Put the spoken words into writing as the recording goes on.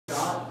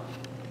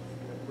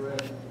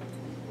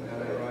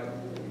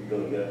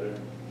got there?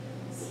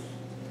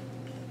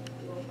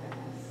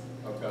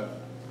 Okay.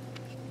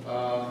 I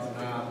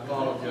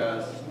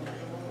apologize.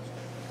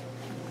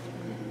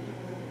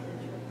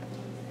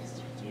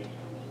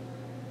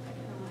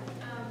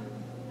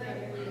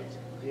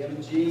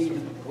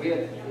 MG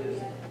Witt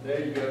is,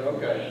 there you go,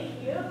 okay.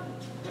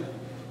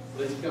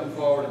 Please come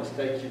forward and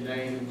state your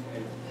name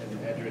and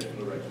address for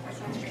the record.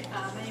 Sounds great.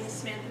 My name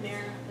is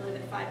Mehr. I live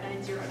at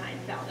 5909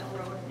 Valdell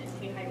Road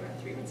in Hay Road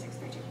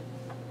 31632.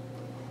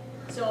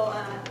 So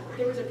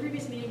there was a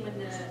previous meeting when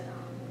the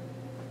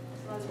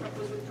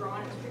was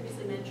withdrawn. It was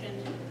previously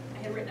mentioned. I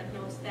had written up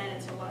notes then,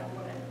 and so a lot of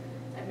what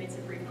I've made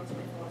some brief notes on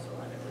my phone, so a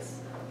lot of it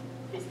was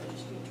basically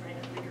just me trying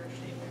to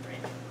regurgitate my brain.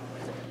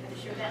 Otherwise, I wouldn't have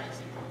to share that.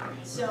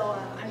 So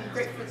I'm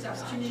grateful for this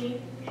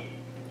opportunity,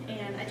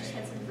 and I just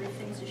had some brief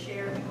things to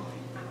share.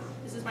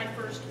 This is my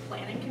first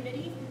planning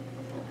committee.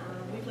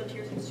 We've lived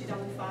here since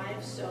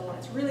 2005, so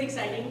it's really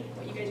exciting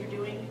what you guys are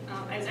doing.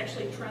 I was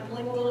actually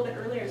trembling a little bit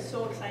earlier. It's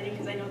so exciting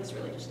because I know this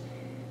really just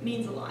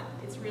means a lot.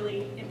 It's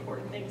really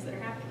important things that are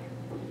happening.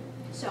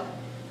 So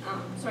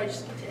I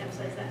just need to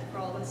emphasize that for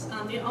all of us.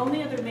 The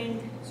only other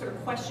main sort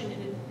of question,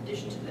 in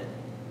addition to the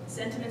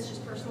sentiments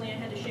just personally I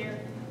had to share,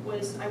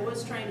 was I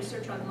was trying to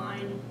search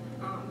online.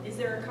 Is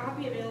there a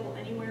copy available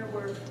anywhere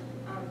where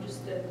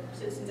just the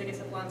citizens, I guess,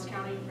 of Lowndes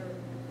County, or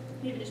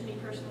even just me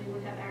personally,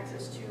 would have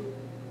access to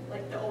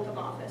like the oath of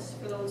office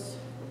for those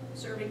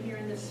serving here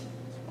in this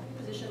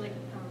position, like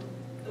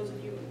those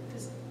of you,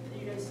 because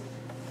you guys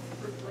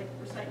like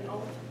recite an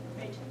oath,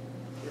 right?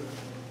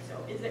 So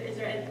is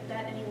there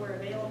that anywhere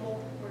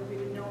available where we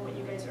would know what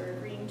you guys are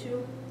agreeing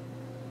to?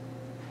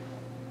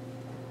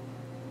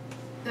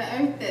 The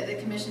oath that the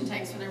commission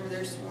takes whenever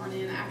they're sworn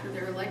in after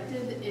they're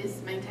elected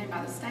is maintained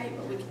by the state,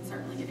 but we can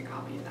certainly get a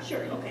copy of that.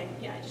 Sure, okay,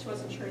 yeah, I just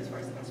wasn't sure as far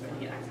as the best way to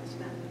get access to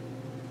that.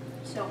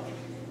 So,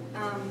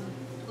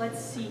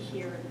 let's see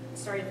here.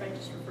 Sorry if I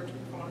just referred to the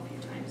phone a few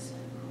times.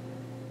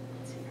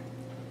 Let's see here.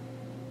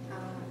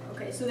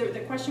 Okay, so the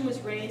question was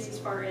raised as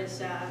far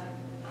as,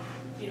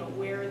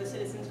 where are the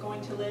citizens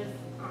going to live?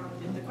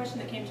 The question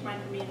that came to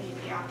mind for me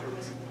immediately after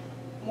was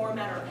more a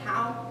matter of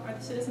how are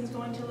the citizens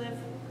going to live.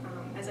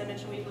 As I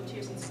mentioned, we've lived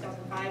here since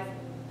 2005.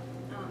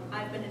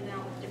 I've been in and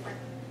out with different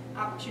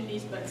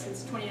opportunities, but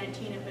since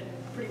 2019 I've been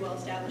pretty well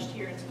established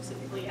here, and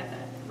specifically at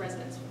the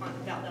residence on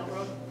Valdell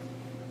Road.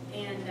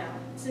 And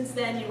since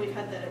then, we've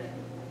had the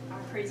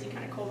crazy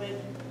kind of COVID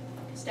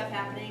stuff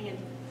happening, and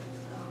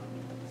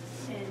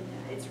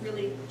it's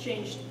really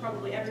changed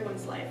probably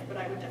everyone's life, but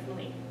I would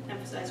definitely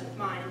emphasize with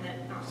mine that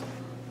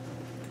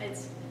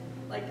it's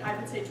like, I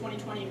would say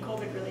 2020 and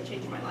COVID really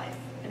changed my life,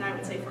 and I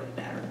would say for the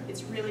better.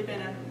 It's really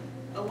been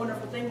a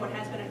wonderful thing, what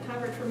has been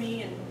uncovered for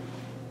me, and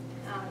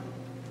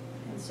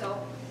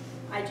so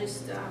I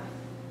just,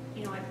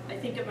 I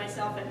think of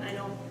myself, and I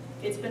know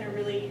it's been a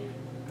really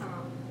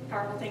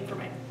powerful thing for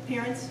my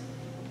parents,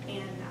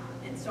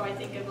 and so I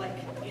think of, like,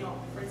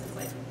 for instance,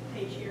 like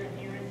Paige here and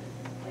Aaron,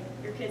 like,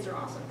 your kids are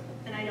awesome,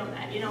 and I know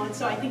that, and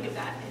so I think of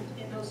that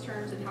in those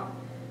terms, and how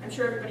I'm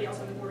sure everybody else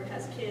on the board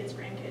has kids,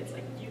 grandkids,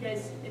 like you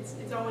guys,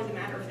 it's always a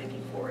matter of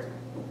thinking forward,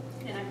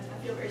 and I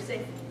feel very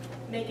safe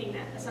making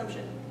that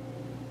assumption.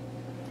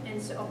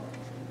 And so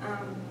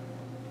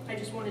I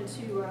just wanted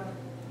to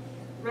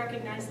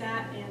recognize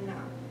that,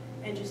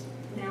 and just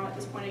now at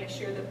this point I guess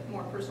share the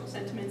more personal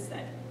sentiments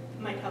that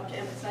might help to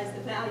emphasize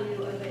the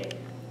value of a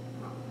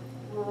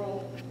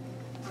rural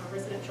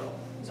residential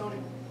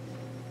zoning.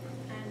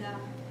 And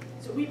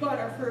so we bought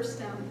our first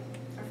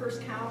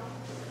cow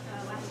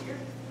last year,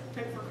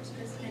 right before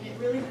Christmas, and it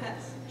really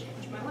has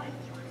changed my life.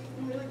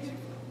 It's really beautiful.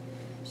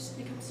 Just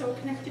become so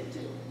connected to,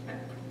 I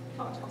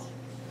apologize,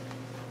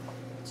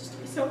 just to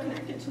be so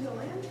connected to the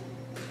land,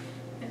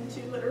 and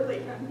to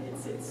literally,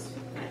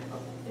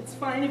 it's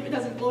fine if it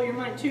doesn't blow your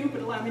mind too,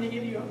 but allow me to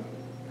give you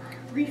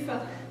a brief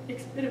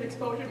bit of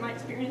exposure to my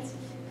experience.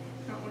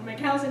 When my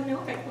cow's in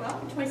milk, I go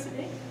out twice a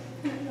day,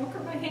 and I milk her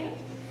by hand,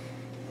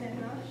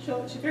 and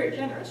she's very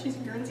generous. She's a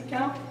Guernsey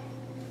cow,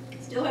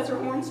 still has her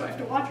horns, so I have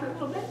to watch her a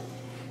little bit,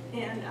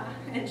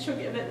 and she'll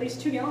give at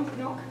least 2 gallons of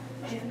milk,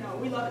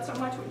 and we love it so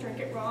much. We drink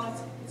it raw.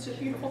 It's a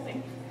beautiful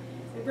thing.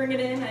 We bring it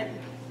in, I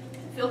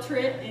filter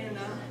it, and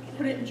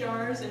put it in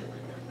jars, and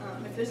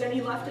if there's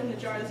any left in the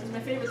jar, this is my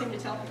favorite thing to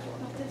tell people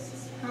about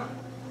this.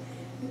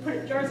 We put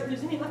it in jars. If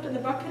there's any left in the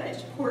bucket, I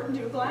just pour it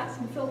into a glass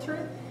and filter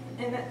it,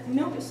 and that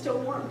milk is still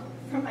warm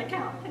from my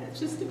cow, and it's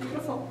just a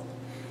beautiful,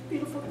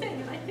 beautiful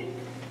thing. And I think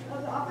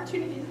of the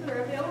opportunities that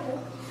are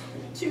available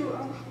to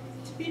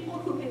people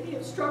who maybe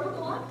have struggled a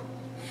lot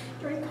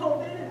during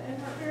COVID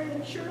and are very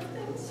unsure of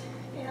things,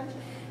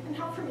 and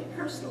how for me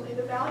personally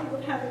the value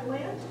of having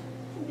land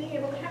and being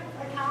able to have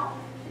a cow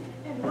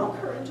and milk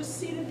her and just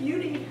see the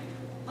beauty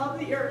of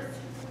the earth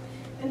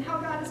and how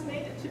God has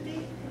made it to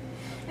be,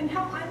 and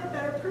how I'm a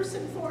better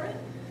person for it,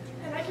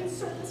 and I can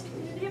serve this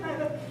community, and I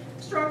have a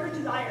stronger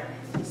desire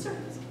to serve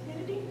this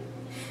community.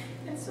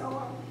 And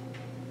so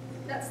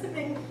that's the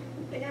main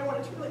thing I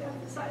wanted to really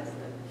emphasize,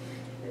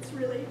 that it's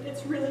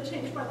really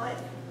changed my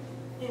life.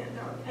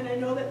 And I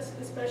know that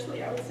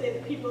especially, I would say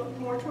that people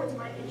more towards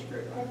my age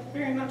group are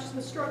very much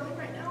struggling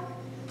right now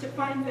to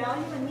find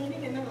value and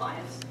meaning in their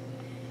lives.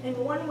 And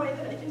one way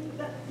that I think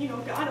that, you know,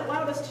 God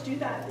allowed us to do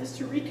that is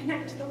to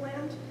reconnect to the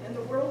land and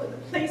the world and the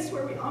place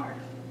where we are.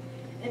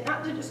 And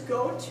not to just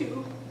go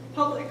to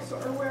Publix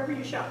or wherever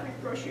you shop for your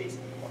groceries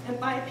and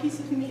buy a piece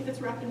of meat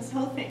that's wrapped in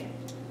cellophane.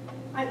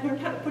 I learned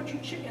how to butcher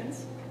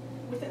chickens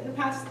within the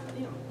past,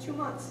 2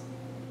 months.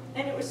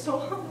 And it was so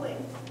humbling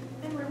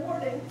and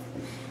rewarding.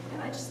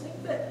 And I just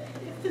think that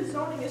if the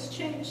zoning has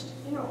changed,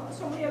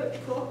 so many other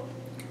people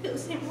feel the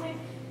same way.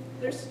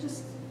 There's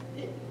just,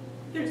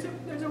 there's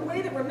a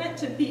way that we're meant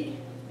to be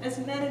as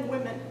men and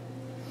women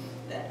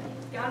that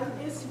God has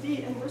made us to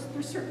be. And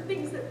there's certain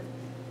things that,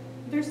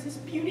 there's this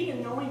beauty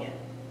in knowing it.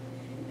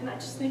 And I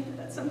just think that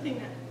that's something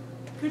that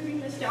could be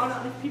missed out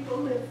on if people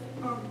live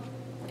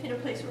in a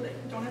place where they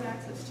don't have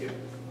access to,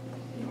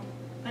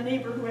 a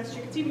neighbor who has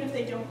chickens, even if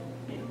they don't,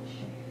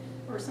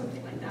 or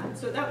something like that.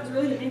 So that was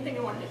really the main thing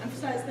I wanted to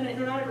emphasize, that I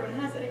know not everyone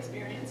has that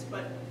experience,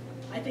 but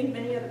I think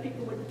many other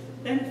people would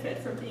benefit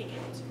from being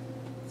able to.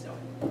 So,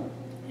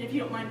 and if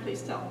you don't mind,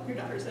 please tell your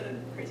daughters that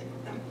I'm crazy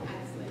about them.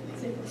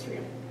 Absolutely. Same goes for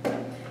you.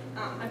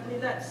 I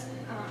believe that's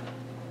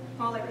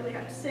all I really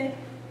have to say.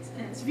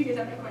 And so if you guys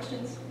have any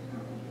questions,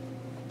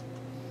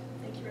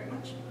 thank you very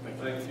much.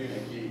 Thank you.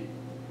 Thank you.